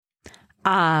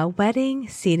Wedding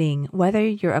seating. Whether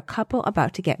you're a couple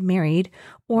about to get married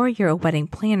or you're a wedding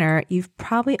planner, you've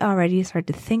probably already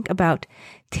started to think about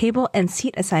table and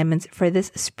seat assignments for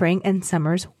this spring and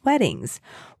summer's weddings.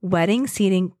 Wedding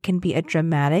seating can be a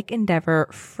dramatic endeavor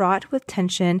fraught with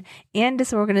tension and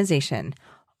disorganization,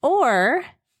 or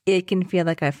it can feel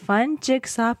like a fun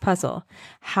jigsaw puzzle.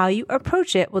 How you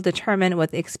approach it will determine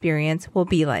what the experience will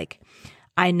be like.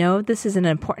 I know this is an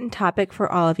important topic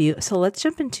for all of you, so let's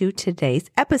jump into today's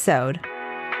episode.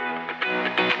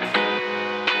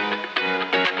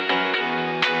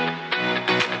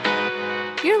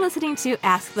 You're listening to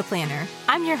Ask the Planner.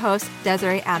 I'm your host,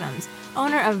 Desiree Adams,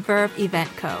 owner of Verve Event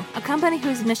Co., a company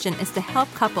whose mission is to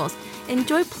help couples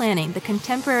enjoy planning the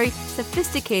contemporary,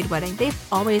 sophisticated wedding they've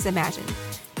always imagined.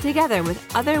 Together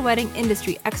with other wedding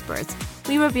industry experts,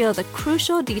 we reveal the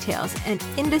crucial details and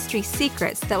industry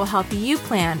secrets that will help you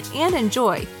plan and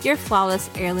enjoy your flawless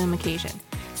heirloom occasion.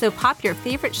 So pop your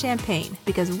favorite champagne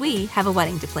because we have a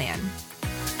wedding to plan.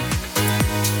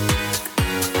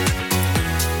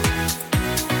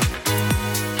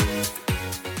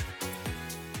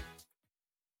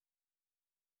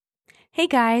 Hey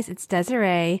guys, it's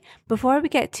Desiree. Before we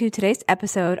get to today's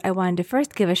episode, I wanted to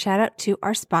first give a shout out to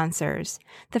our sponsors.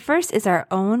 The first is our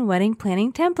own wedding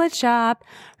planning template shop.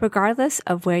 Regardless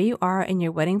of where you are in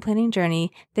your wedding planning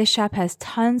journey, this shop has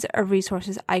tons of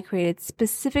resources I created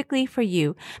specifically for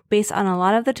you based on a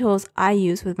lot of the tools I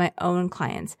use with my own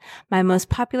clients. My most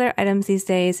popular items these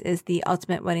days is the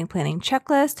Ultimate Wedding Planning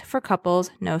Checklist for couples,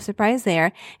 no surprise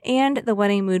there, and the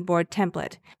Wedding Mood Board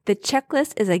template. The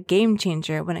checklist is a game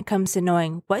changer when it comes to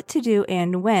knowing what to do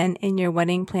and when in your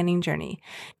wedding planning journey.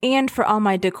 And for all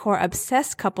my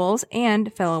decor-obsessed couples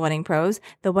and fellow wedding pros,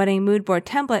 the Wedding Mood Board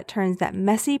template turns that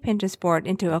messy Pinterest board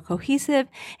into a cohesive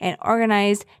and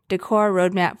organized decor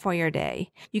roadmap for your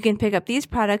day. You can pick up these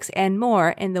products and more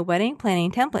in the Wedding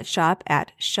Planning Template shop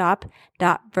at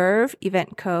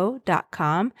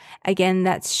shop.verveeventco.com. Again,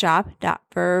 that's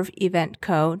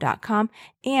shop.verveeventco.com.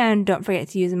 And don't forget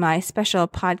to use my special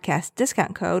podcast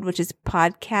discount code, which is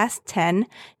podcast10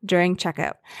 during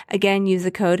checkout. Again, use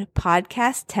the code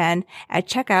podcast10 at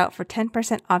checkout for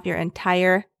 10% off your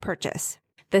entire purchase.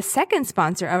 The second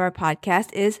sponsor of our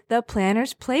podcast is The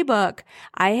Planner's Playbook.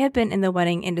 I have been in the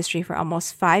wedding industry for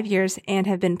almost 5 years and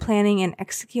have been planning and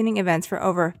executing events for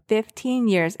over 15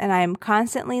 years, and I am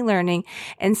constantly learning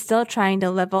and still trying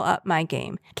to level up my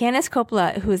game. Candace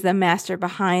Coppola, who is the master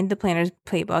behind The Planner's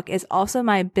Playbook, is also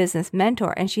my business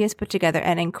mentor, and she has put together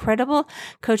an incredible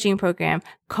coaching program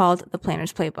called The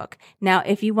Planner's Playbook. Now,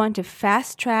 if you want to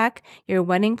fast track your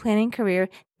wedding planning career,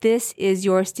 this is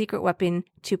your secret weapon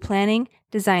to planning,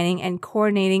 designing, and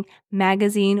coordinating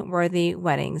magazine-worthy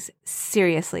weddings.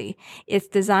 Seriously. It's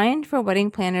designed for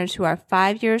wedding planners who are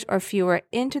 5 years or fewer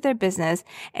into their business,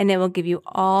 and it will give you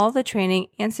all the training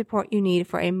and support you need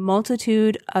for a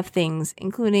multitude of things,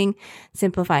 including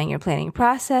simplifying your planning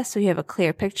process so you have a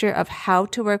clear picture of how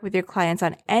to work with your clients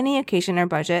on any occasion or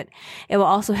budget. It will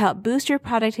also help boost your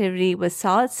productivity with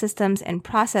solid systems and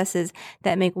processes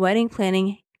that make wedding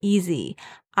planning easy.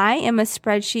 I am a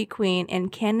spreadsheet queen, and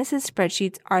Candace's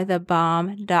spreadsheets are the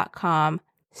bomb.com.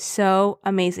 So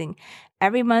amazing.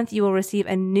 Every month you will receive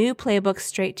a new playbook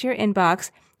straight to your inbox,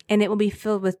 and it will be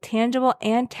filled with tangible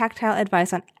and tactile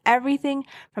advice on everything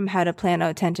from how to plan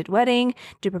a tented wedding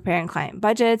to preparing client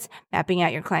budgets, mapping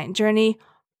out your client journey,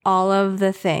 all of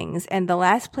the things. And the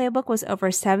last playbook was over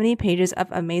 70 pages of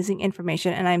amazing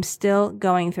information, and I'm still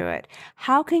going through it.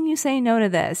 How can you say no to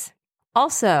this?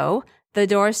 Also, the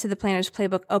doors to the Planner's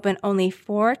Playbook open only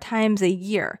 4 times a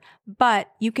year, but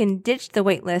you can ditch the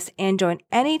waitlist and join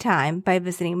anytime by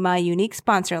visiting my unique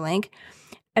sponsor link.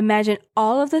 Imagine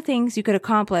all of the things you could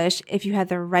accomplish if you had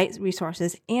the right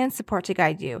resources and support to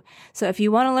guide you. So if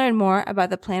you want to learn more about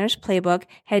the Planner's Playbook,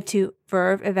 head to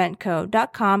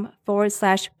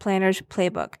verveeventco.com/Planner's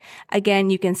Playbook. Again,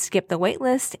 you can skip the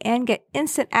waitlist and get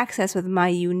instant access with my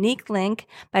unique link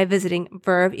by visiting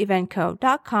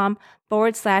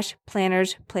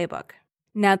verveeventco.com/Planner's Playbook.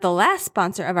 Now, the last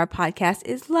sponsor of our podcast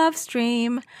is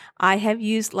LoveStream. I have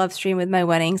used LoveStream with my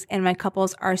weddings, and my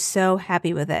couples are so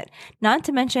happy with it. Not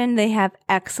to mention, they have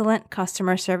excellent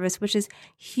customer service, which is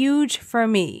huge for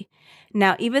me.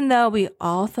 Now, even though we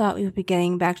all thought we would be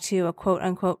getting back to a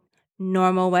quote-unquote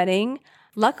normal wedding,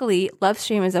 luckily,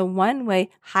 LoveStream is a one-way,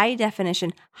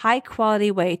 high-definition,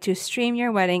 high-quality way to stream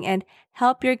your wedding and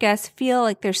help your guests feel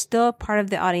like they're still a part of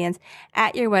the audience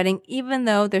at your wedding, even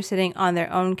though they're sitting on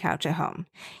their own couch at home.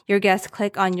 Your guests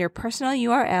click on your personal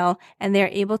URL, and they're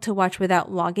able to watch without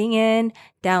logging in,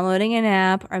 downloading an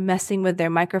app, or messing with their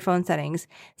microphone settings.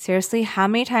 Seriously, how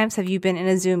many times have you been in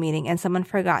a Zoom meeting and someone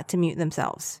forgot to mute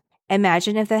themselves?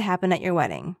 Imagine if that happened at your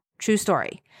wedding. True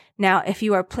story. Now, if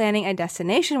you are planning a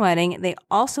destination wedding, they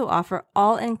also offer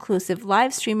all-inclusive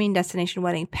live streaming destination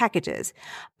wedding packages.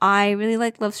 I really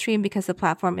like Livestream because the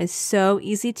platform is so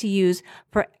easy to use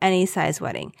for any size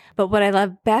wedding. But what I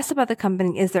love best about the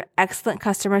company is their excellent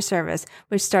customer service,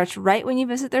 which starts right when you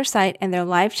visit their site, and their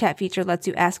live chat feature lets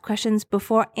you ask questions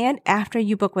before and after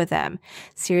you book with them.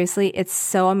 Seriously, it's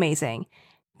so amazing.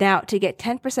 Now, to get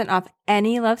 10% off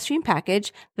any Livestream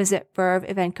package, visit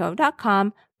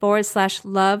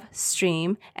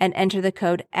verveeventco.com/lovestream and enter the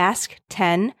code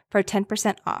ASK10 for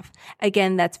 10% off.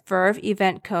 Again, that's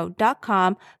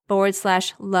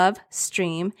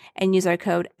verveeventco.com/lovestream and use our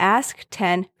code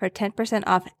ASK10 for 10%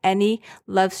 off any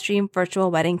Livestream virtual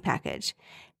wedding package.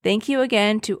 Thank you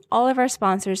again to all of our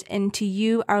sponsors and to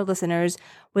you, our listeners.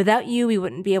 Without you, we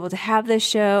wouldn't be able to have this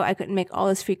show. I couldn't make all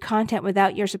this free content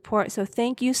without your support. So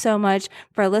thank you so much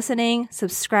for listening,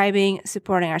 subscribing,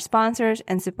 supporting our sponsors,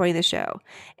 and supporting the show.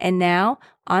 And now,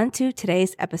 on to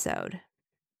today's episode.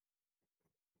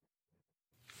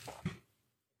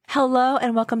 Hello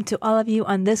and welcome to all of you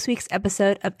on this week's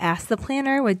episode of Ask the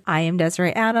Planner with I am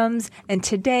Desiree Adams. And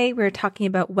today we're talking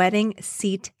about wedding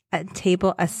seat at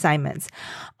table assignments.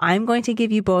 I'm going to give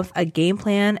you both a game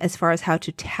plan as far as how to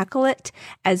tackle it,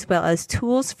 as well as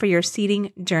tools for your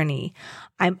seating journey.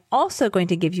 I'm also going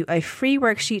to give you a free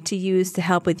worksheet to use to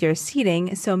help with your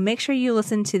seating, so make sure you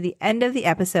listen to the end of the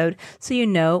episode so you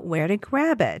know where to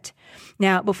grab it.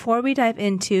 Now, before we dive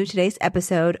into today's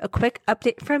episode, a quick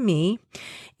update from me.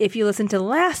 If you listened to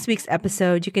last week's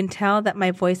episode, you can tell that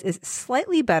my voice is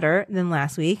slightly better than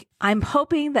last week. I'm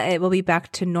hoping that it will be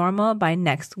back to normal by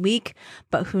next week,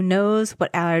 but who knows what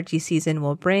allergy season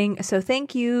will bring. So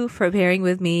thank you for bearing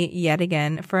with me yet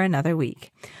again for another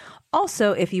week.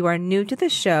 Also, if you are new to the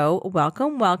show,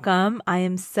 welcome, welcome. I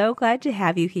am so glad to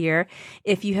have you here.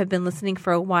 If you have been listening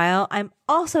for a while, I'm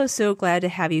also so glad to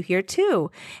have you here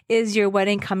too. Is your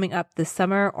wedding coming up this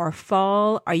summer or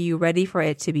fall? Are you ready for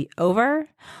it to be over?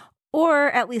 Or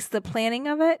at least the planning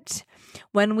of it?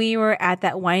 When we were at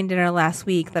that wine dinner last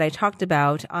week that I talked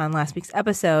about on last week's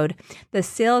episode, the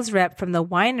sales rep from the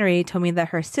winery told me that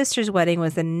her sister's wedding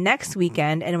was the next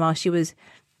weekend, and while she was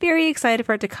very excited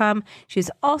for it to come, she's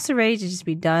also ready to just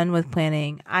be done with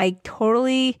planning. I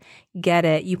totally get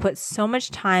it. You put so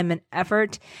much time and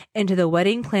effort into the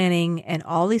wedding planning, and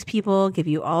all these people give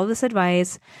you all this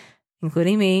advice,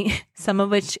 including me, some of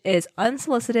which is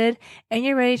unsolicited, and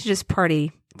you're ready to just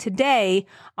party. Today,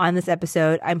 on this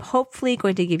episode, I'm hopefully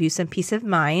going to give you some peace of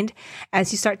mind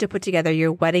as you start to put together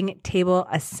your wedding table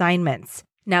assignments.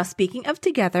 Now, speaking of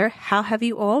together, how have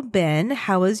you all been?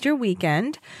 How was your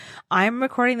weekend? I'm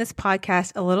recording this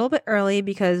podcast a little bit early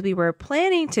because we were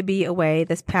planning to be away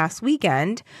this past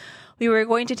weekend. We were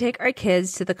going to take our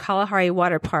kids to the Kalahari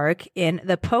Water Park in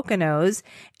the Poconos,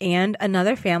 and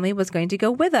another family was going to go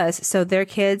with us. So their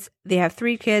kids, they have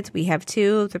 3 kids, we have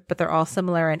 2, but they're all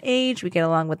similar in age. We get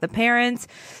along with the parents.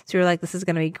 So we were like, this is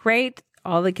going to be great.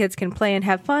 All the kids can play and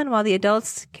have fun, while the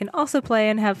adults can also play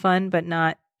and have fun, but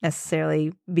not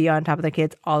necessarily be on top of their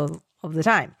kids all of the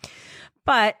time.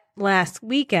 But last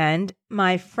weekend,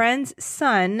 my friend's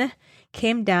son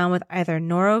came down with either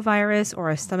norovirus or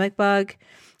a stomach bug.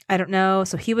 I don't know.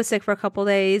 So he was sick for a couple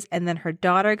days, and then her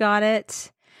daughter got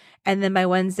it. And then by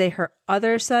Wednesday, her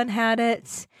other son had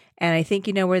it. And I think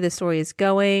you know where the story is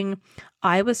going.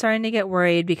 I was starting to get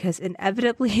worried because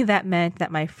inevitably that meant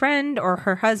that my friend or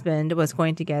her husband was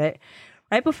going to get it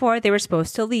right before they were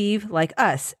supposed to leave, like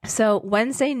us. So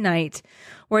Wednesday night,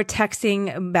 we're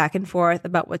texting back and forth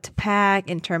about what to pack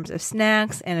in terms of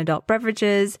snacks and adult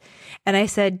beverages. And I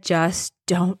said, just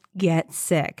don't get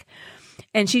sick.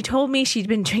 And she told me she'd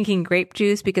been drinking grape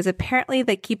juice because apparently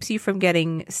that keeps you from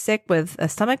getting sick with a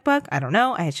stomach bug. I don't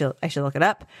know. I should look it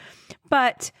up.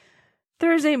 But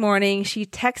Thursday morning, she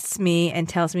texts me and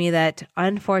tells me that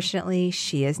unfortunately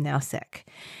she is now sick.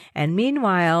 And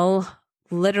meanwhile,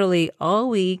 literally all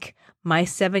week, my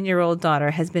 7-year-old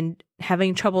daughter has been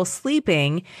having trouble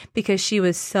sleeping because she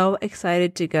was so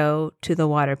excited to go to the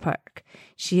water park.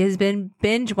 She has been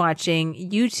binge watching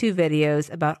YouTube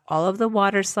videos about all of the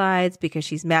water slides because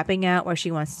she's mapping out where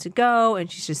she wants to go,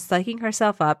 and she's just psyching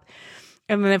herself up.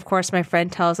 And then, of course, my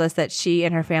friend tells us that she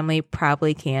and her family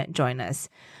probably can't join us.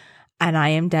 And I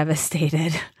am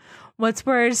devastated. What's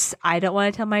worse, I don't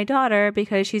want to tell my daughter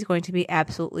because she's going to be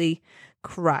absolutely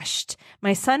crushed.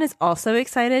 My son is also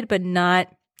excited, but not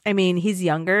I mean, he's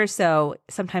younger, so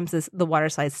sometimes the water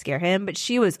slides scare him, but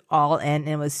she was all in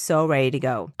and was so ready to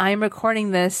go. I'm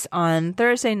recording this on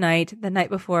Thursday night, the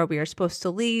night before we are supposed to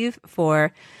leave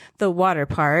for the water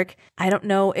park. I don't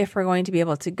know if we're going to be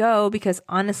able to go because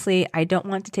honestly, I don't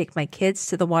want to take my kids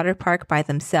to the water park by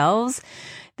themselves.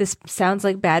 This sounds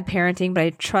like bad parenting,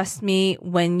 but trust me,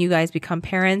 when you guys become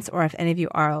parents, or if any of you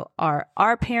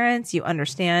are parents, you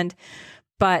understand.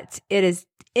 But it is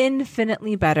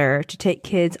infinitely better to take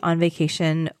kids on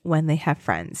vacation when they have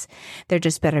friends. They're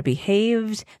just better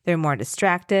behaved. They're more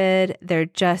distracted.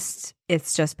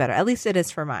 It's just better. At least it is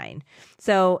for mine.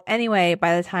 So anyway,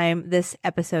 by the time this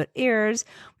episode airs,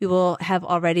 we will have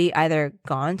already either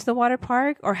gone to the water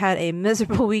park or had a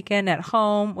miserable weekend at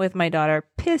home with my daughter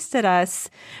pissed at us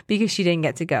because she didn't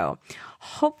get to go.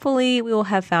 Hopefully we will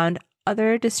have found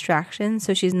other distractions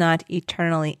so she's not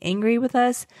eternally angry with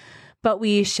us, but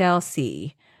we shall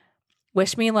see.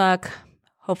 Wish me luck.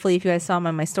 Hopefully, if you guys saw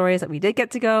my stories that we did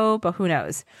get to go, but who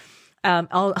knows?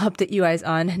 I'll update you guys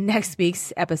on next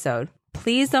week's episode.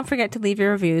 Please don't forget to leave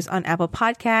your reviews on Apple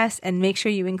Podcasts and make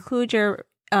sure you include your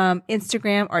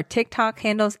Instagram or TikTok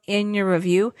handles in your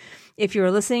review. If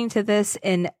you're listening to this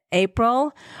in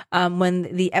April,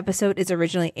 when the episode is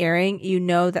originally airing, you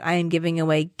know that I am giving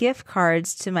away gift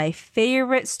cards to my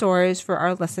favorite stores for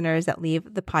our listeners that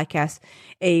leave the podcast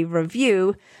a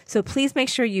review. So please make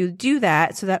sure you do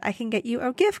that so that I can get you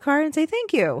a gift card and say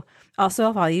thank you. Also,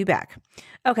 I'll follow you back.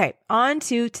 Okay, on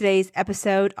to today's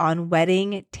episode on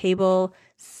wedding table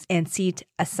and seat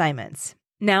assignments.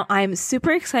 Now, I'm super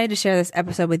excited to share this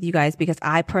episode with you guys because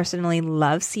I personally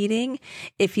love seating.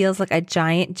 It feels like a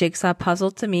giant jigsaw puzzle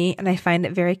to me, and I find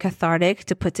it very cathartic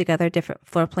to put together different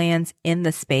floor plans in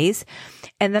the space.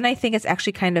 And then I think it's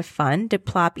actually kind of fun to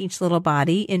plop each little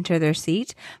body into their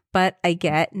seat. But I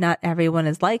get not everyone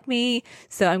is like me,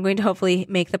 so I'm going to hopefully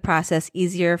make the process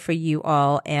easier for you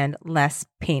all and less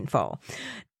painful.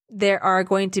 There are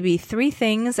going to be 3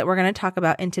 things that we're going to talk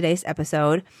about in today's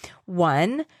episode.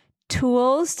 1,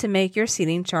 tools to make your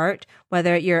seating chart,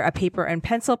 whether you're a paper and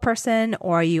pencil person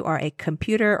or you are a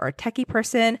computer or techie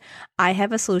person, I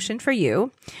have a solution for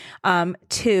you.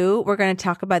 2, we're going to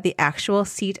talk about the actual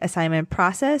seat assignment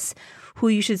process, who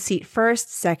you should seat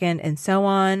first, second, and so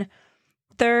on.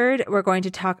 3rd, we're going to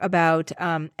talk about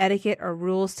etiquette or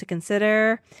rules to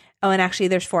consider. Oh, and actually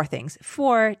there's 4 things.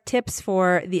 4 tips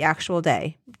for the actual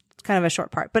day. It's kind of a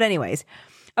short part. But anyways,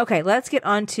 okay, let's get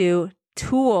on to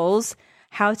tools,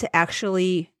 how to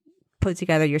actually put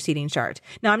together your seating chart.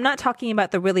 Now, I'm not talking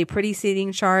about the really pretty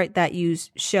seating chart that you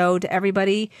show to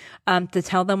everybody to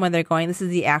tell them when they're going. This is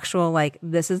the actual,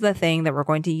 this is the thing that we're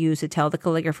going to use to tell the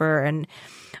calligrapher and,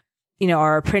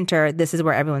 our printer, this is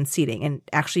where everyone's seating, and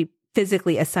actually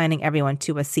physically assigning everyone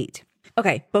to a seat.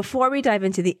 Okay, before we dive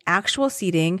into the actual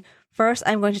seating, first,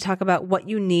 I'm going to talk about what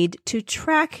you need to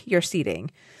track your seating.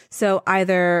 So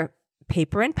either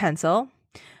paper and pencil,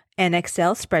 an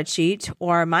Excel spreadsheet,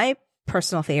 or my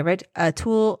personal favorite, a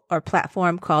tool or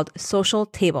platform called Social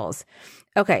Tables.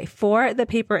 Okay, for the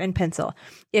paper and pencil,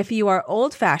 if you are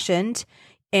old fashioned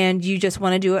and you just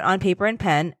want to do it on paper and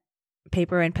pencil,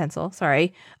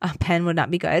 pen would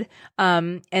not be good.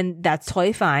 And that's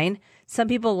totally fine. Some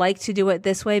people like to do it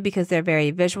this way because they're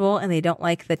very visual and they don't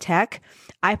like the tech.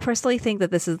 I personally think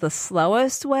that this is the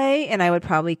slowest way, and I would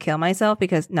probably kill myself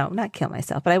not kill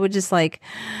myself, but I would just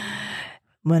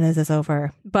when is this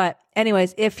over? But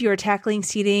anyways, if you're tackling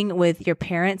seating with your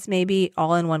parents, maybe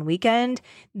all in one weekend,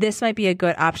 this might be a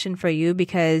good option for you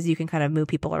because you can kind of move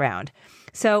people around.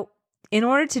 So in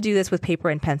order to do this with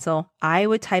paper and pencil, I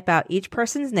would type out each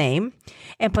person's name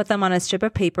and put them on a strip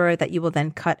of paper that you will then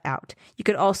cut out. You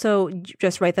could also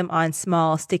just write them on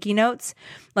small sticky notes,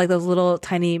 like those little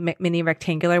tiny mini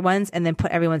rectangular ones, and then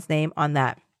put everyone's name on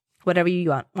that, whatever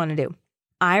you want to do.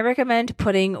 I recommend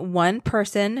putting one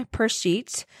person per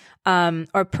sheet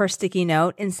or per sticky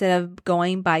note instead of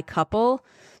going by couple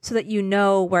so that you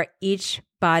know where each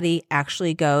body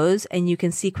actually goes and you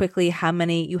can see quickly how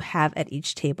many you have at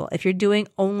each table. If you're doing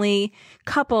only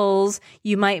couples,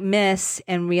 you might miss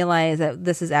and realize that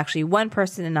this is actually one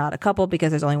person and not a couple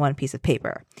because there's only one piece of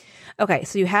paper. Okay,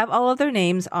 so you have all of their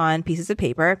names on pieces of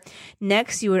paper.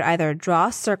 Next, you would either draw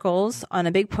circles on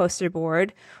a big poster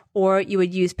board or you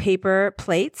would use paper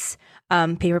plates.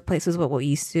 Paper plates was what we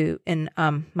used to in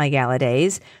my gala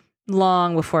days,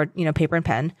 long before, paper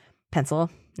and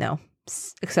pencil,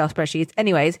 Excel spreadsheets.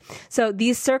 Anyways, so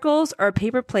these circles or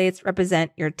paper plates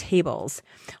represent your tables.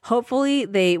 Hopefully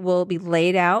they will be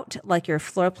laid out like your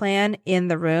floor plan in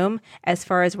the room as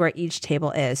far as where each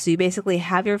table is. So you basically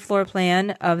have your floor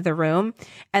plan of the room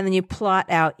and then you plot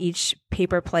out each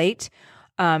paper plate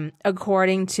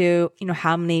according to,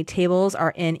 how many tables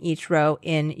are in each row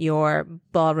in your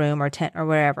ballroom or tent or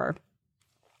wherever.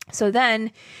 So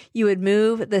then you would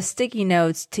move the sticky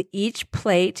notes to each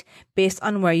plate based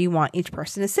on where you want each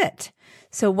person to sit.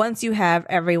 So once you have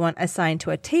everyone assigned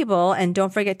to a table, and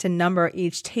don't forget to number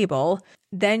each table,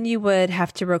 then you would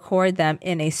have to record them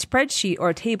in a spreadsheet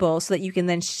or table so that you can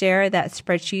then share that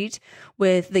spreadsheet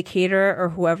with the caterer or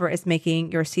whoever is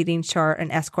making your seating chart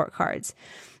and escort cards.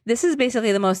 This is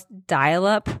basically the most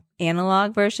dial-up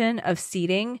analog version of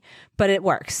seating, but it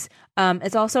works.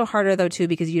 It's also harder though too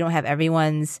because you don't have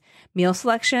everyone's meal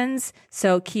selections.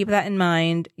 So keep that in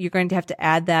mind. You're going to have to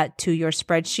add that to your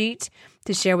spreadsheet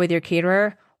to share with your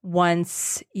caterer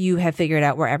once you have figured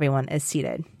out where everyone is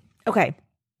seated. Okay.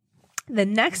 The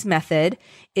next method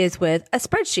is with a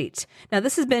spreadsheet. Now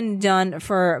this has been done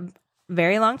for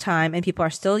very long time and people are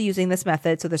still using this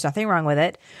method, so there's nothing wrong with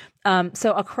it.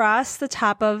 So across the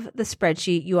top of the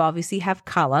spreadsheet, you obviously have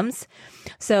columns.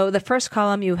 So the first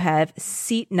column you have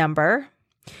seat number.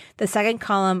 The second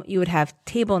column you would have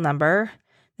table number.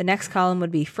 The next column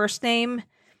would be first name,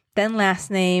 then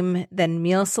last name, then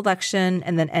meal selection,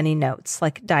 and then any notes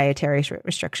like dietary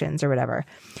restrictions or whatever.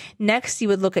 Next, you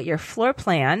would look at your floor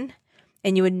plan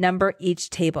and you would number each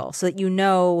table so that you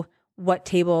know what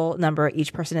table number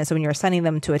each person is. So when you're assigning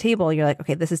them to a table, you're like,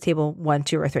 okay, this is table 1,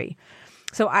 2, or 3.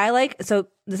 So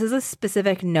this is a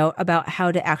specific note about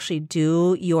how to actually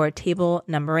do your table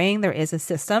numbering. There is a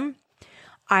system.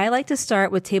 I like to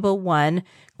start with table 1,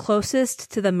 closest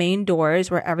to the main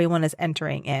doors where everyone is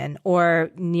entering in,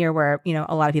 or near where,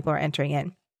 a lot of people are entering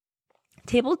in.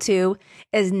 Table 2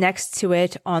 is next to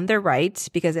it on the right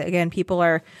because, again, people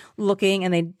are looking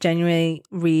and they genuinely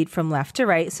read from left to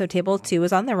right. So table 2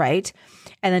 is on the right,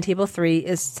 and then table 3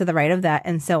 is to the right of that,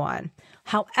 and so on.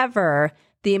 However,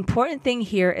 the important thing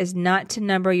here is not to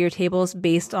number your tables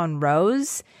based on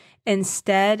rows.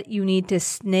 Instead, you need to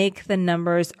snake the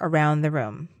numbers around the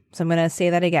room. So I'm going to say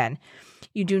that again.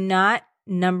 You do not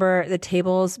number the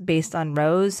tables based on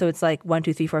rows. So it's like 1,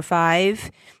 2, 3, 4, 5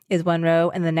 is one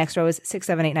row, and the next row is 6,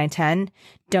 7, 8, 9, 10.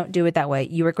 Don't do it that way.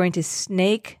 You are going to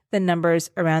snake the numbers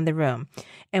around the room.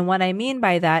 And what I mean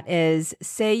by that is,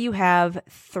 say you have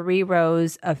 3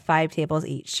 rows of 5 tables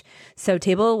each. So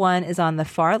table 1 is on the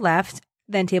far left,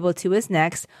 then table 2 is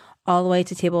next, all the way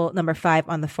to table number 5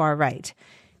 on the far right.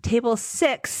 Table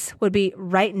 6 would be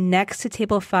right next to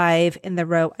table 5 in the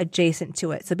row adjacent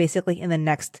to it. So basically in the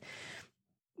next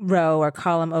row or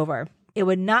column over. It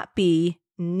would not be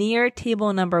near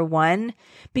table number 1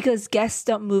 because guests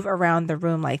don't move around the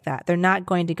room like that. They're not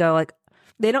going to go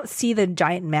they don't see the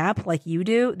giant map like you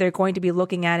do. They're going to be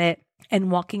looking at it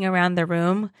and walking around the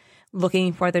room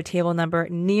looking for their table number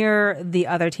near the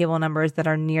other table numbers that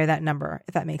are near that number,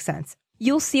 if that makes sense.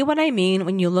 You'll see what I mean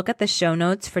when you look at the show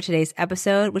notes for today's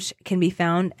episode, which can be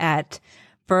found at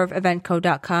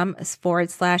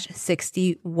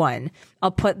verveeventco.com/61.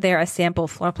 I'll put there a sample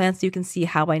floor plan so you can see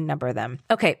how I number them.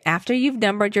 Okay, after you've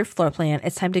numbered your floor plan,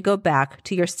 it's time to go back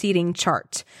to your seating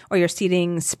chart or your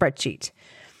seating spreadsheet.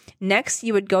 Next,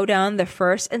 you would go down the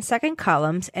first and second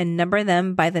columns and number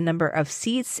them by the number of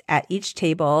seats at each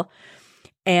table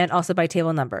and also by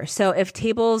table number. So if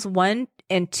tables 1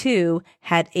 and 2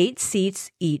 had 8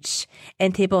 seats each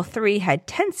and table 3 had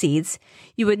 10 seats,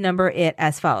 you would number it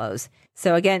as follows.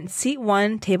 So again, seat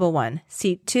 1, table 1,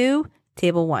 seat 2,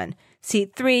 table 1,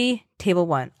 seat 3, table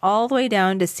 1, all the way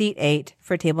down to seat 8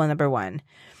 for table number 1.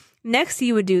 Next,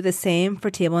 you would do the same for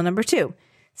table number 2.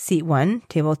 Seat 1,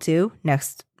 table 2,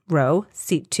 next row,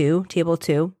 seat 2, table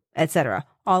 2, etc.,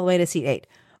 all the way to seat 8.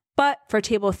 But for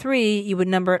table 3, you would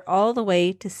number it all the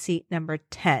way to seat number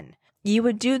 10. You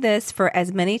would do this for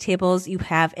as many tables you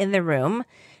have in the room,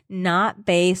 not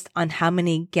based on how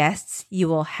many guests you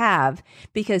will have,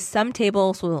 because some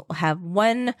tables will have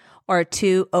 1 or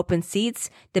 2 open seats,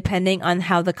 depending on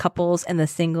how the couples and the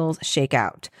singles shake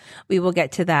out. We will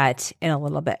get to that in a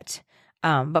little bit.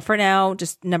 But for now,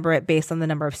 just number it based on the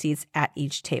number of seats at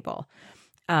each table.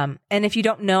 And if you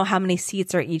don't know how many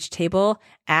seats are each table,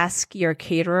 ask your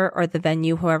caterer or the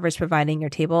venue, whoever's providing your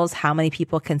tables, how many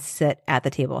people can sit at the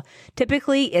table.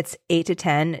 Typically, it's 8 to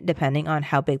 10, depending on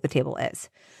how big the table is.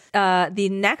 The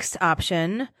next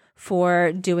option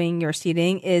for doing your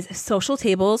seating is social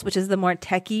tables, which is the more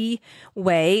techie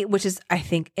way, which is, I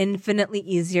think, infinitely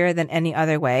easier than any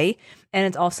other way. And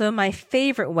it's also my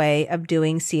favorite way of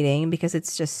doing seating because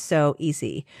it's just so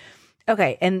easy.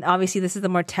 Okay, and obviously this is the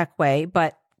more tech way,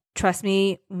 but trust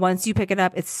me, once you pick it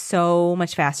up, it's so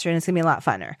much faster and it's going to be a lot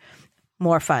funner.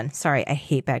 more fun. Sorry, I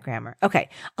hate bad grammar. Okay,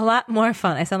 a lot more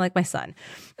fun. I sound like my son.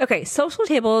 Okay, social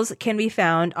tables can be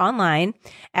found online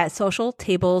at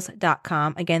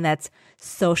socialtables.com. Again, that's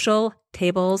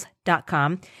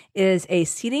socialtables.com. It is a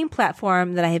seating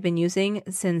platform that I have been using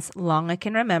since long I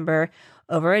can remember,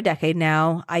 over a decade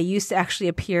now. I used to actually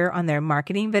appear on their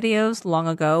marketing videos long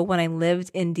ago when I lived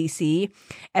in DC,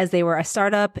 as they were a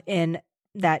startup in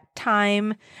that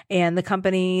time, and the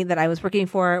company that I was working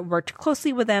for worked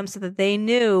closely with them so that they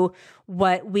knew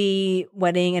what we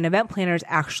wedding and event planners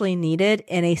actually needed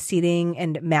in a seating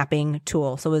and mapping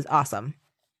tool. So it was awesome.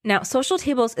 Now, Social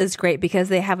Tables is great because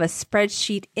they have a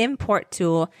spreadsheet import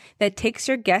tool that takes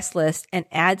your guest list and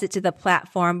adds it to the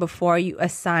platform before you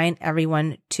assign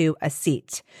everyone to a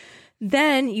seat.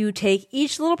 Then you take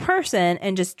each little person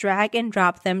and just drag and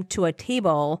drop them to a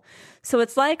table. So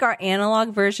it's like our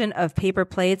analog version of paper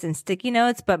plates and sticky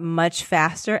notes, but much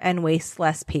faster and wastes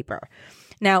less paper.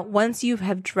 Now, once you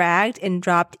have dragged and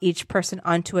dropped each person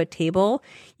onto a table,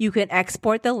 you can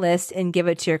export the list and give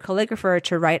it to your calligrapher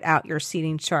to write out your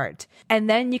seating chart. And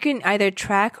then you can either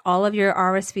track all of your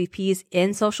RSVPs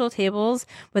in Social Tables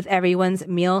with everyone's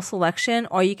meal selection,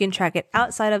 or you can track it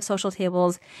outside of Social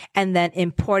Tables and then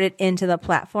import it into the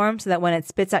platform so that when it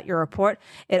spits out your report,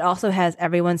 it also has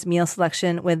everyone's meal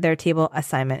selection with their table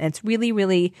assignment. It's really,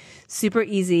 really super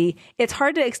easy. It's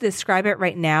hard to describe it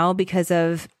right now because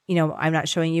of I'm not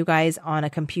showing you guys on a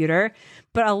computer,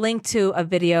 but I'll link to a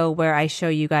video where I show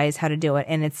you guys how to do it.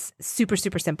 And it's super,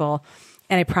 super simple.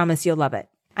 And I promise you'll love it.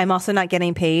 I'm also not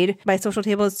getting paid by Social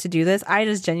Tables to do this. I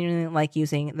just genuinely like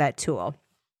using that tool.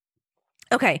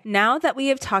 Okay, now that we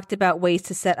have talked about ways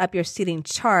to set up your seating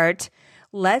chart,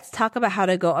 let's talk about how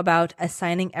to go about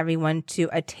assigning everyone to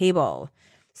a table.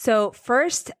 So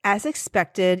first, as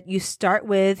expected, you start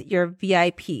with your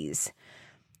VIPs.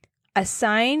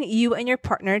 Assign you and your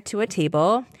partner to a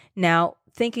table. Now,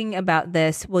 thinking about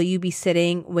this, will you be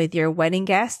sitting with your wedding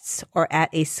guests or at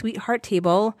a sweetheart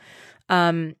table?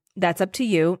 That's up to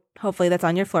you. Hopefully that's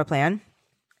on your floor plan.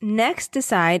 Next,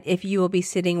 decide if you will be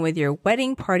sitting with your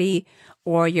wedding party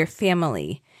or your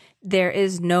family. There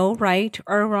is no right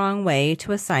or wrong way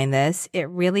to assign this. It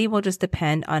really will just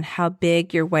depend on how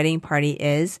big your wedding party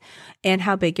is and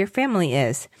how big your family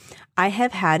is. I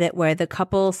have had it where the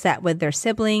couple sat with their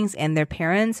siblings and their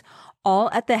parents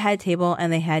all at the head table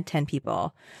and they had 10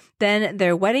 people. Then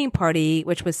their wedding party,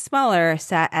 which was smaller,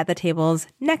 sat at the tables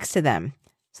next to them.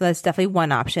 So that's definitely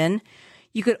one option.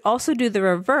 You could also do the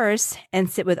reverse and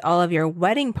sit with all of your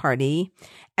wedding party,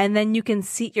 and then you can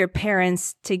seat your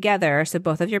parents together, so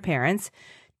both of your parents,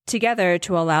 together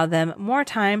to allow them more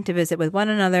time to visit with one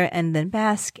another and then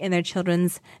bask in their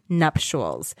children's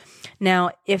nuptials.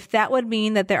 Now, if that would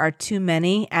mean that there are too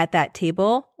many at that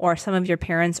table or some of your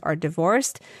parents are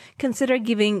divorced, consider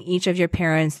giving each of your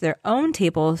parents their own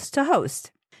tables to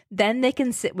host. Then they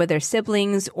can sit with their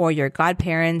siblings or your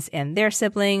godparents and their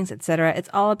siblings, etc. It's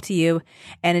all up to you,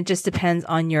 and it just depends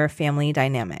on your family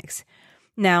dynamics.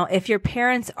 Now, if your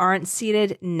parents aren't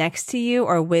seated next to you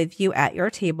or with you at your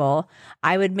table,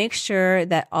 I would make sure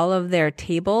that all of their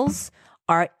tables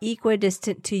are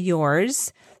equidistant to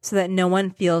yours so that no one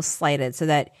feels slighted, so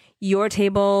that your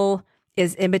table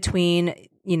is in between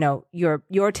your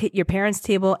parents'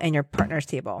 table and your partner's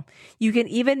table. You can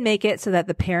even make it so that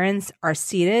the parents are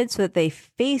seated so that they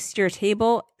face your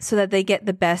table so that they get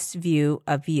the best view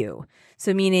of you.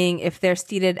 So meaning if they're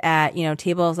seated at,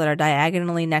 tables that are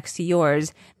diagonally next to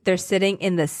yours, they're sitting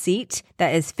in the seat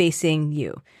that is facing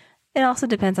you. It also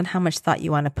depends on how much thought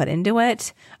you want to put into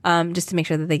it, just to make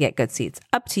sure that they get good seats.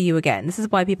 Up to you again. This is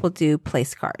why people do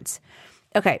place cards.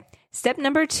 Okay. Step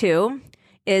number 2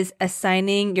 is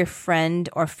assigning your friend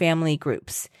or family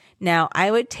groups. Now,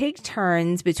 I would take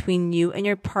turns between you and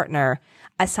your partner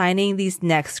assigning these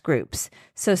next groups.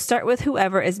 So start with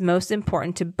whoever is most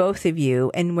important to both of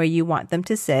you and where you want them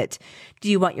to sit. Do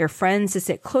you want your friends to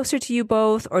sit closer to you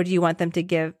both, or do you want them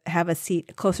to have a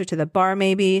seat closer to the bar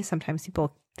maybe? Sometimes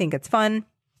people think it's fun.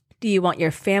 Do you want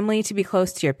your family to be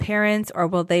close to your parents, or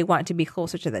will they want to be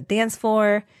closer to the dance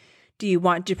floor? Do you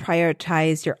want to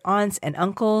prioritize your aunts and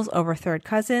uncles over third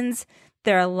cousins?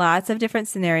 There are lots of different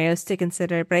scenarios to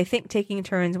consider, but I think taking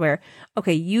turns where,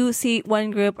 okay, you seat one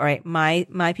group, all right,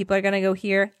 my people are going to go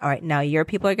here. All right, now your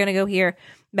people are going to go here,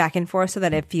 back and forth so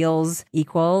that it feels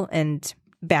equal and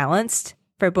balanced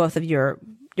for both of your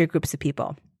groups of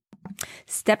people.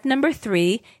 Step number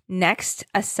 3, next,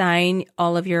 assign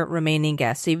all of your remaining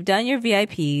guests. So you've done your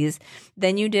VIPs,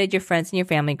 then you did your friends and your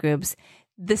family groups.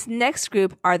 This next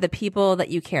group are the people that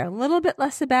you care a little bit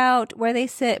less about where they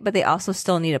sit, but they also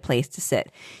still need a place to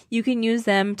sit. You can use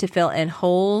them to fill in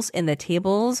holes in the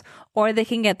tables, or they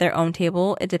can get their own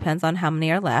table. It depends on how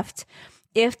many are left.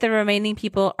 If the remaining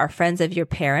people are friends of your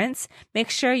parents,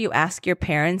 make sure you ask your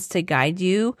parents to guide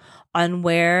you on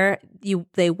where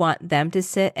they want them to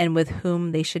sit and with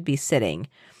whom they should be sitting.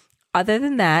 Other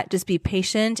than that, just be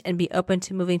patient and be open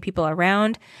to moving people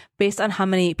around based on how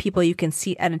many people you can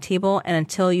seat at a table and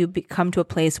until you come to a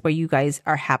place where you guys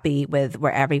are happy with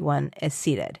where everyone is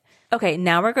seated. Okay,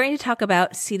 now we're going to talk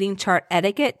about seating chart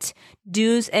etiquette,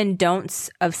 do's and don'ts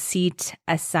of seat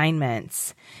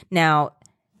assignments. Now,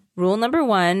 rule number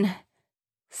 1,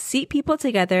 seat people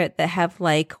together that have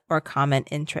like or common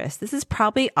interests. This is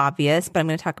probably obvious, but I'm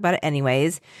going to talk about it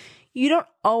anyways. You don't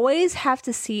always have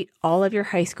to seat all of your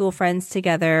high school friends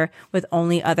together with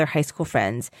only other high school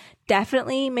friends.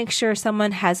 Definitely make sure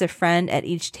someone has a friend at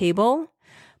each table,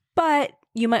 but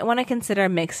you might want to consider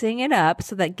mixing it up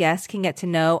so that guests can get to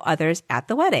know others at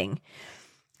the wedding.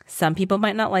 Some people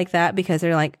might not like that because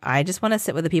they're like, I just want to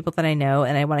sit with the people that I know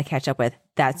and I want to catch up with.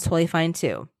 That's totally fine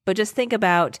too. But just think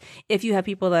about if you have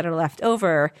people that are left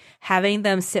over, having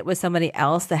them sit with somebody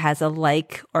else that has a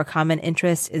like or common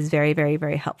interest is very, very,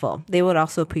 very helpful. They would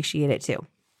also appreciate it too.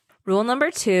 Rule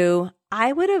number 2,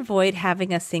 I would avoid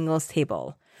having a singles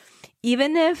table.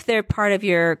 Even if they're part of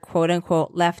your quote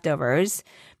unquote leftovers,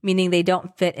 meaning they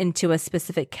don't fit into a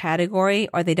specific category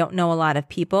or they don't know a lot of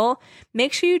people,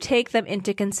 make sure you take them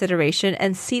into consideration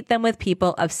and seat them with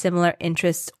people of similar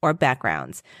interests or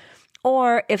backgrounds.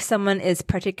 Or if someone is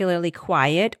particularly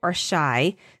quiet or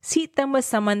shy, seat them with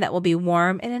someone that will be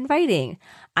warm and inviting.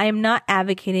 I am not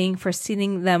advocating for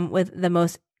seating them with the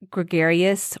most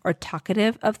gregarious or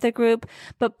talkative of the group,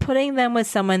 but putting them with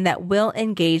someone that will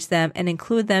engage them and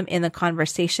include them in the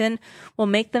conversation will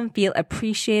make them feel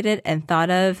appreciated and thought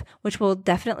of, which will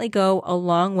definitely go a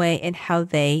long way in how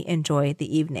they enjoy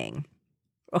the evening.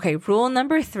 Okay, rule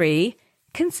number 3,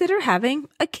 consider having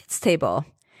a kids' table.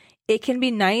 It can be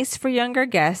nice for younger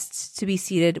guests to be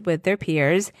seated with their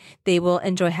peers. They will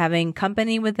enjoy having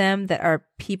company with them that are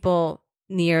people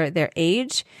near their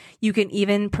age. You can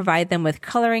even provide them with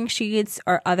coloring sheets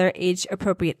or other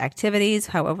age-appropriate activities,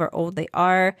 however old they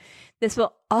are. This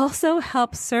will also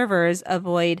help servers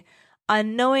avoid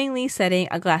unknowingly setting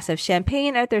a glass of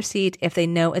champagne at their seat if they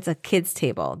know it's a kid's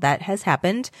table. That has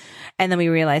happened. And then we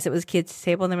realized it was a kid's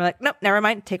table and then we're like, nope, never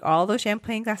mind. Take all those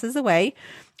champagne glasses away.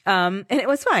 And it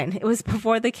was fine. It was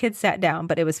before the kids sat down,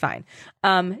 but it was fine.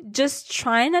 Just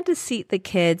try not to seat the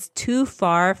kids too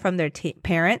far from their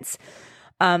parents,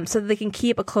 so that they can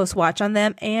keep a close watch on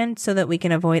them and so that we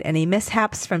can avoid any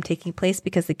mishaps from taking place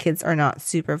because the kids are not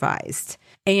supervised.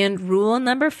 And rule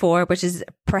number 4, which is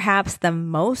perhaps the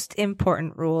most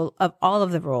important rule of all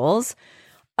of the rules,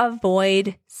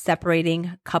 avoid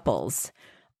separating couples.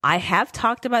 I have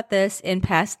talked about this in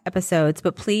past episodes,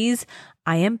 but please,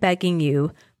 I am begging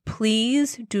you,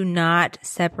 please do not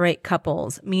separate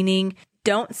couples, meaning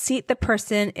don't seat the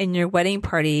person in your wedding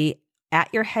party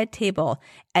at your head table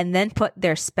and then put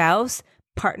their spouse,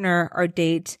 partner, or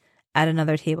date at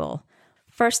another table.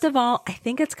 First of all, I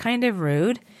think it's kind of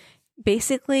rude.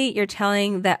 Basically, you're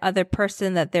telling that other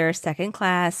person that they're second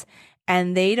class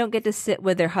and they don't get to sit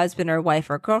with their husband or wife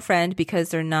or girlfriend because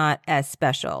they're not as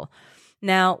special.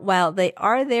 Now, while they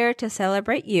are there to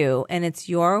celebrate you and it's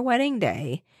your wedding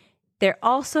day, they're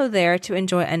also there to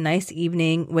enjoy a nice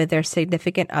evening with their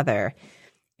significant other.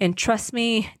 And trust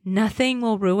me, nothing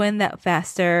will ruin that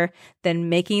faster than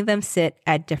making them sit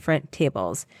at different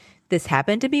tables. This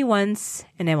happened to me once,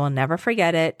 and I will never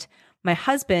forget it. My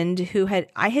husband, who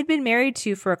I had been married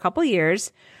to for a couple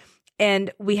years,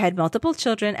 and we had multiple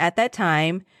children at that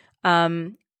time.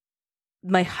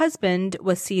 My husband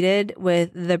was seated with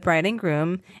the bride and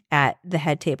groom at the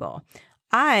head table.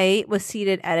 I was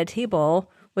seated at a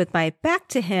table with my back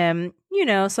to him,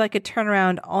 so I could turn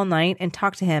around all night and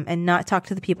talk to him and not talk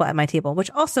to the people at my table, which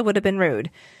also would have been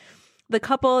rude. The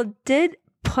couple did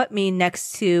put me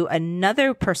next to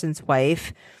another person's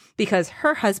wife because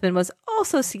her husband was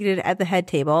also seated at the head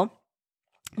table.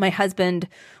 My husband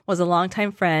was a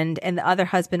longtime friend and the other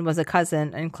husband was a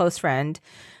cousin and close friend.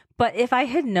 But if I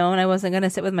had known I wasn't going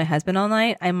to sit with my husband all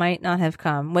night, I might not have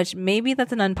come, which maybe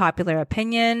that's an unpopular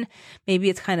opinion. Maybe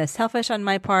it's kind of selfish on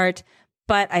my part.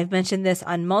 But I've mentioned this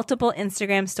on multiple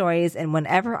Instagram stories, and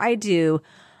whenever I do,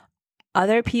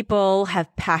 other people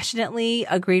have passionately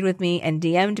agreed with me and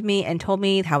DM'd me and told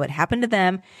me how it happened to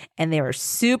them, and they were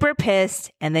super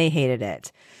pissed and they hated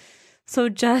it. So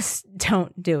just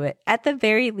don't do it. At the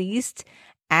very least,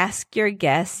 ask your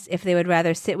guests if they would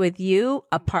rather sit with you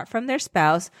apart from their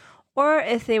spouse or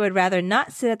if they would rather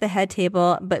not sit at the head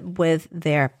table, but with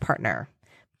their partner.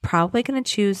 Probably going to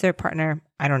choose their partner.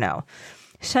 I don't know.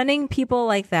 Shunning people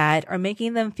like that or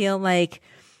making them feel like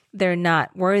they're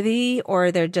not worthy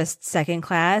or they're just second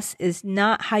class is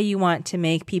not how you want to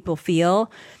make people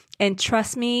feel. And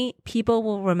trust me, people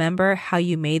will remember how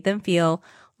you made them feel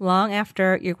long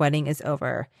after your wedding is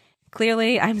over.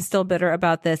 Clearly, I'm still bitter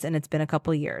about this and it's been a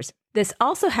couple years. This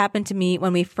also happened to me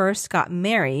when we first got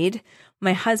married.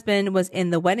 My husband was in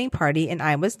the wedding party and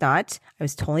I was not. I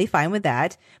was totally fine with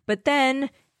that. But then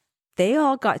they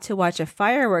all got to watch a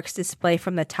fireworks display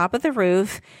from the top of the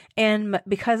roof. And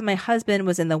because my husband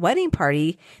was in the wedding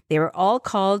party, they were all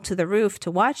called to the roof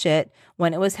to watch it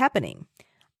when it was happening.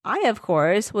 I, of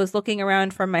course, was looking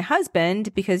around for my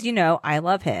husband because, I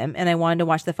love him and I wanted to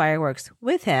watch the fireworks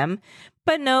with him.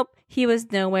 But nope, he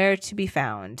was nowhere to be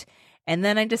found. And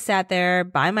then I just sat there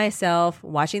by myself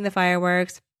watching the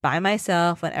fireworks by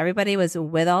myself when everybody was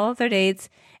with all of their dates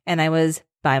and I was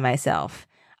by myself.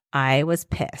 I was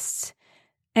pissed.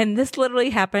 And this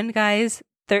literally happened, guys,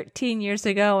 13 years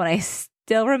ago, and I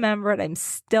still remember it. I'm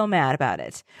still mad about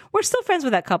it. We're still friends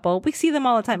with that couple. We see them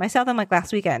all the time. I saw them like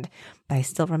last weekend, but I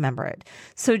still remember it.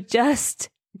 So just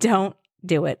don't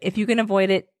do it. If you can avoid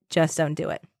it, just don't do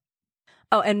it.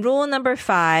 Oh, and rule number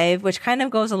 5, which kind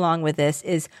of goes along with this,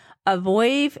 is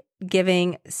avoid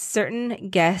giving certain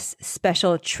guests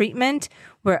special treatment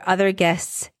where other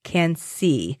guests can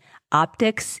see.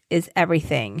 Optics is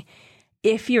everything.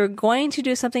 If you're going to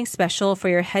do something special for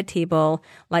your head table,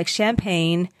 like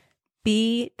champagne,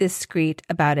 be discreet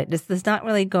about it. This does not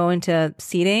really go into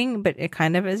seating, but it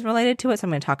kind of is related to it, so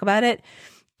I'm going to talk about it.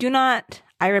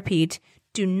 I repeat,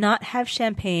 do not have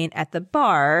champagne at the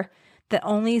bar that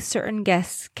only certain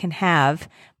guests can have,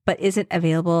 but isn't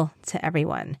available to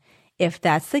everyone. If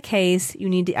that's the case, you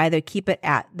need to either keep it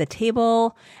at the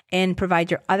table and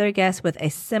provide your other guests with a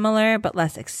similar but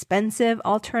less expensive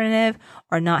alternative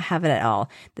or not have it at all.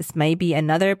 This may be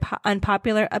another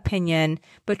unpopular opinion,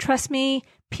 but trust me,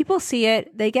 people see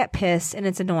it, they get pissed, and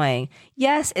it's annoying.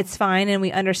 Yes, it's fine and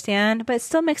we understand, but it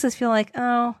still makes us feel like,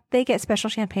 oh, they get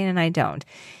special champagne and I don't.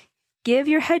 Give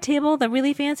your head table the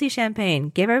really fancy champagne.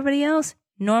 Give everybody else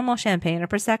normal champagne or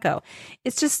Prosecco.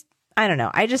 It's just, I don't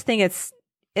know. I just think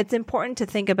it's important to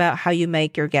think about how you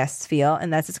make your guests feel,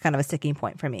 and that's just kind of a sticking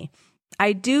point for me.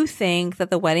 I do think that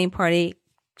the wedding party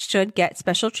should get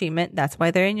special treatment. That's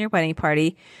why they're in your wedding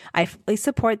party. I fully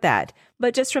support that.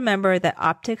 But just remember that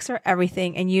optics are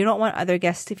everything, and you don't want other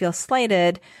guests to feel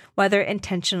slighted, whether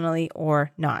intentionally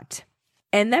or not.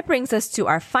 And that brings us to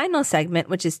our final segment,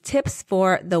 which is tips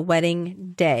for the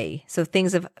wedding day. So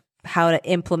things of how to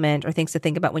implement or things to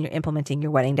think about when you're implementing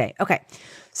your wedding day. Okay.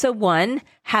 So 1,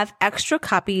 have extra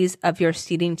copies of your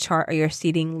seating chart or your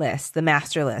seating list, the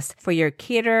master list for your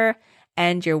caterer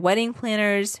and your wedding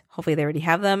planners. Hopefully they already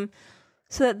have them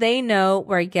so that they know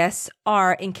where guests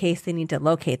are in case they need to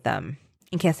locate them,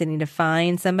 in case they need to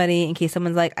find somebody, in case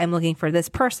someone's like, I'm looking for this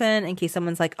person, in case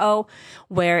someone's like, oh,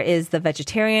 where is the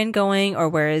vegetarian going or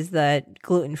where is the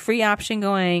gluten-free option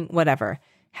going, whatever.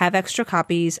 Have extra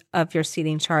copies of your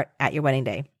seating chart at your wedding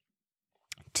day.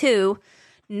 2,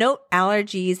 note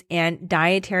allergies and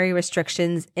dietary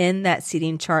restrictions in that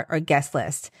seating chart or guest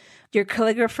list. Your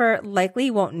calligrapher likely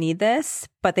won't need this,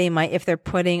 but they might if they're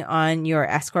putting on your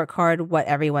Escort card what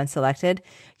everyone selected.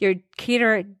 Your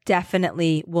caterer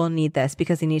definitely will need this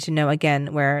because they need to know,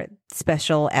 again, where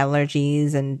special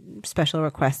allergies and special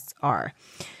requests are.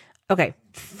 Okay,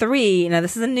 3, now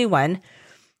this is a new one.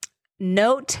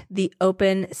 Note the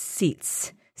open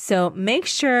seats. So make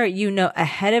sure you know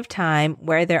ahead of time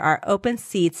where there are open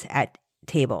seats at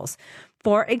tables.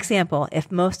 For example,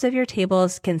 if most of your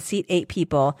tables can seat 8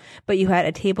 people, but you had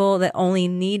a table that only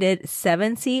needed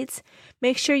 7 seats,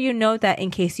 make sure you note that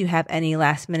in case you have any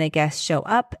last minute guests show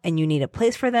up and you need a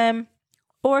place for them,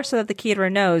 or so that the caterer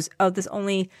knows, oh, this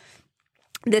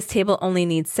table only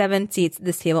needs 7 seats,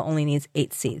 this table only needs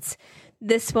 8 seats.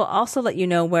 This will also let you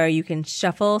know where you can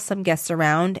shuffle some guests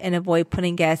around and avoid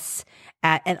putting guests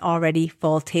at an already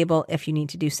full table if you need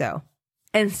to do so.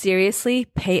 And seriously,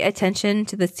 pay attention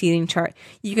to the seating chart.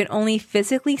 You can only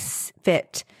physically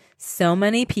fit so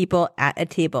many people at a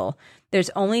table. There's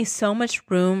only so much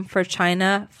room for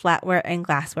china, flatware, and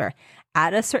glassware.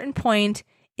 At a certain point,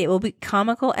 it will be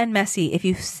comical and messy if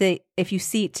you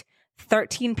seat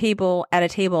 13 people at a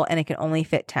table and it can only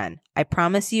fit 10. I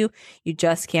promise you, you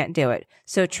just can't do it.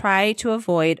 So try to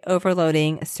avoid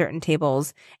overloading certain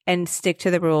tables and stick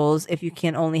to the rules if you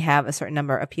can only have a certain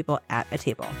number of people at a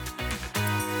table.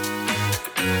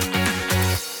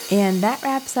 And that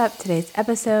wraps up today's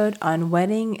episode on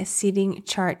wedding seating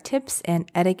chart tips and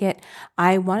etiquette.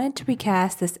 I wanted to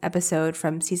recast this episode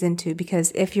from season 2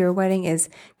 because if your wedding is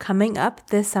coming up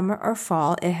this summer or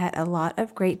fall, it had a lot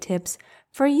of great tips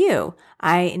for you.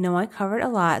 I know I covered a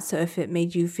lot, so if it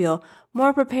made you feel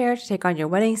more prepared to take on your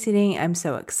wedding seating, I'm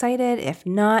so excited. If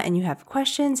not, and you have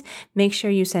questions, make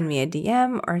sure you send me a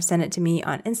DM or send it to me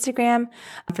on Instagram.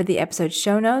 For the episode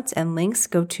show notes and links,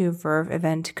 go to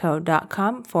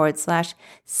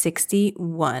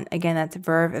verveeventco.com/61. Again, that's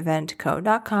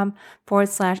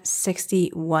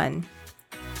verveeventco.com/61.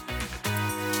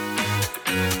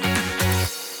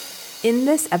 In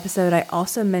this episode, I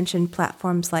also mentioned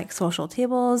platforms like Social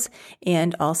Tables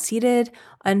and All Seated.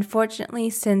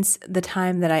 Unfortunately, since the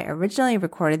time that I originally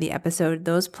recorded the episode,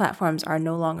 those platforms are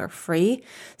no longer free.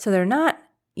 So they're not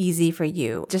easy for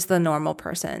you, just the normal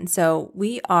person. So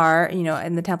we are,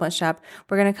 in the template shop,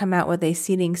 we're going to come out with a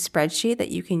seating spreadsheet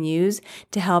that you can use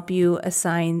to help you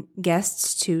assign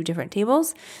guests to different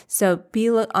tables. So be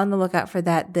on the lookout for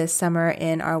that this summer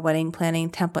in our wedding planning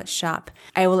template shop.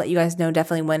 I will let you guys know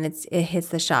definitely when it hits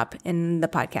the shop in the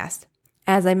podcast.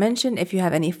 As I mentioned, if you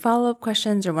have any follow-up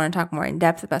questions or want to talk more in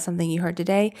depth about something you heard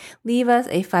today, leave us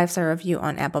a 5-star review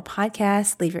on Apple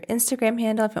Podcasts. Leave your Instagram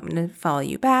handle if you want me to follow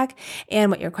you back and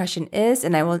what your question is,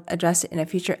 and I will address it in a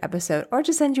future episode or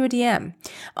just send you a DM.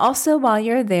 Also, while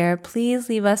you're there, please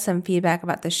leave us some feedback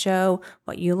about the show,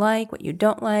 what you like, what you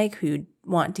don't like, who you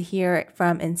want to hear it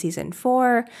from in season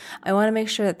 4. I want to make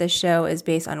sure that the show is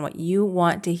based on what you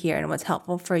want to hear and what's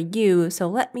helpful for you, so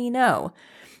let me know.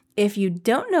 If you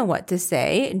don't know what to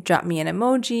say, drop me an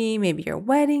emoji, maybe your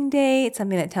wedding date,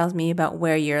 something that tells me about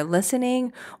where you're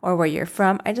listening or where you're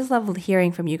from. I just love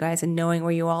hearing from you guys and knowing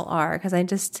where you all are because I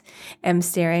just am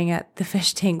staring at the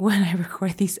fish tank when I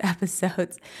record these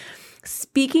episodes.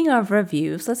 Speaking of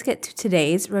reviews, let's get to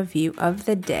today's review of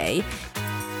the day.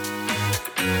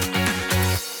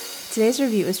 Today's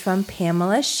review is from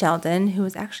Pamela Sheldon, who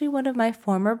is actually one of my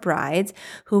former brides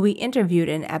who we interviewed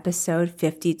in episode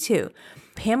 52.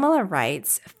 Pamela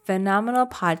writes, phenomenal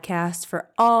podcast for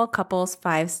all couples,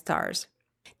 5 stars.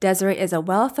 Desiree is a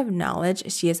wealth of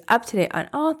knowledge. She is up to date on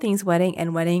all things wedding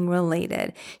and wedding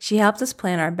related. She helped us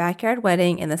plan our backyard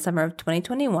wedding in the summer of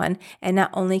 2021, and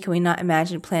not only can we not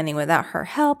imagine planning without her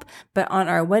help, but on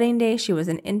our wedding day, she was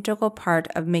an integral part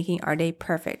of making our day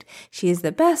perfect. She is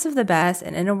the best of the best,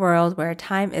 and in a world where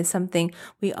time is something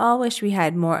we all wish we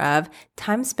had more of,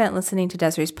 time spent listening to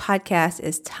Desiree's podcast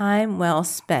is time well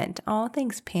spent. Oh,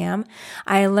 thanks, Pam.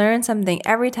 I learn something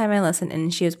every time I listen,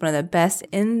 and she is one of the best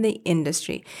in the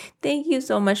industry. Thank you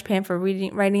so much, Pam, for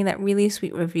writing that really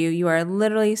sweet review. You are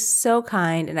literally so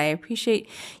kind, and I appreciate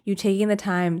you taking the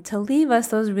time to leave us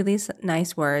those really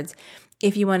nice words.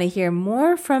 If you want to hear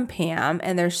more from Pam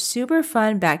and their super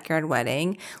fun backyard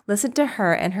wedding, listen to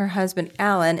her and her husband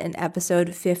Alan in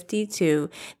episode 52.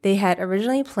 They had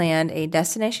originally planned a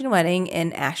destination wedding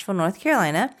in Asheville, North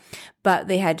Carolina, but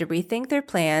they had to rethink their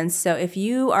plans. So if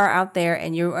you are out there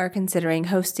and you are considering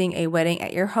hosting a wedding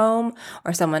at your home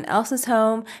or someone else's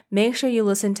home, make sure you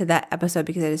listen to that episode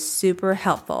because it is super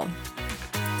helpful.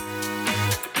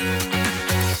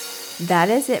 That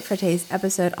is it for today's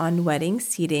episode on wedding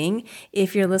seating.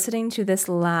 If you're listening to this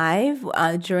live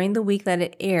during the week that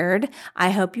it aired, I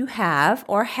hope you have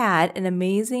or had an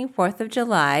amazing 4th of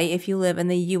July if you live in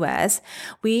the U.S.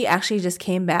 We actually just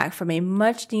came back from a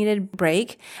much needed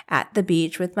break at the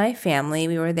beach with my family.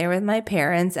 We were there with my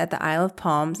parents at the Isle of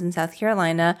Palms in South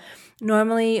Carolina.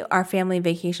 Normally, our family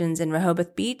vacations in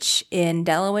Rehoboth Beach in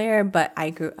Delaware, but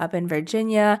I grew up in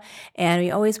Virginia, and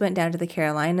we always went down to the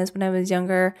Carolinas when I was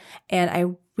younger, and I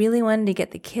really wanted to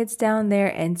get the kids down there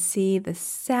and see the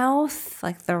South,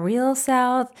 like the real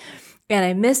South. And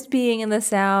I missed being in the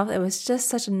South. It was just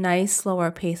such a nice,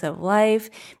 slower pace of life.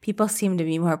 People seemed to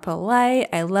be more polite.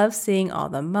 I love seeing all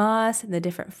the moss and the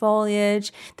different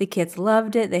foliage. The kids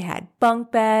loved it. They had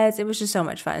bunk beds. It was just so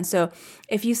much fun. So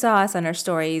if you saw us on our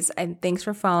stories, thanks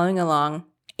for following along.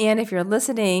 And if you're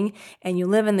listening and you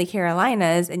live in the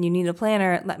Carolinas and you need a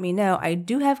planner, let me know. I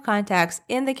do have contacts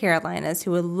in the Carolinas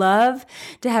who would love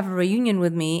to have a reunion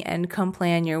with me and come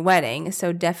plan your wedding.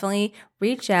 So definitely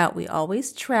reach out. We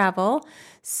always travel.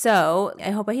 So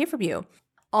I hope I hear from you.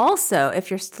 Also, if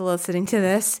you're still listening to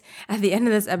this at the end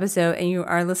of this episode and you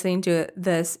are listening to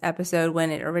this episode when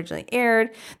it originally aired,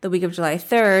 the week of July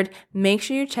 3rd, make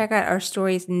sure you check out our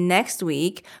stories next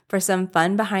week for some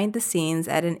fun behind the scenes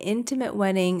at an intimate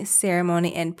wedding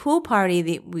ceremony and pool party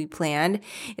that we planned.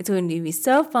 It's going to be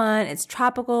so fun. It's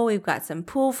tropical. We've got some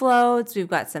pool floats. We've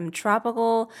got some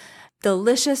tropical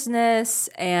deliciousness,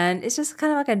 and it's just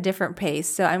kind of like a different pace.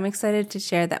 So I'm excited to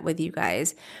share that with you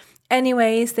guys.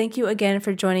 Anyways, thank you again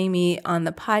for joining me on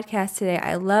the podcast today.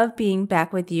 I love being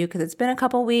back with you because it's been a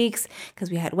couple weeks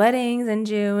because we had weddings in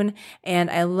June,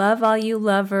 and I love all you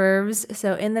lovers.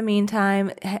 So in the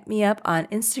meantime, hit me up on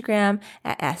Instagram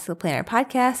at Ask the Planner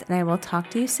Podcast, and I will talk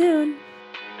to you soon.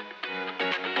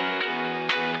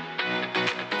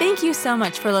 Thank you so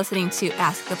much for listening to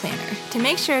Ask the Planner. To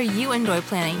make sure you enjoy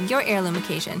planning your heirloom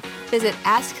occasion, visit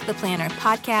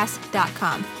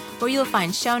asktheplannerpodcast.com, where you'll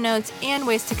find show notes and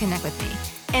ways to connect with me.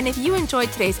 And if you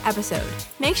enjoyed today's episode,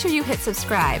 make sure you hit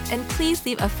subscribe and please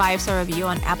leave a 5-star review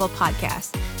on Apple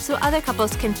Podcasts so other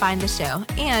couples can find the show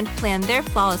and plan their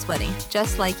flawless wedding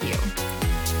just like you.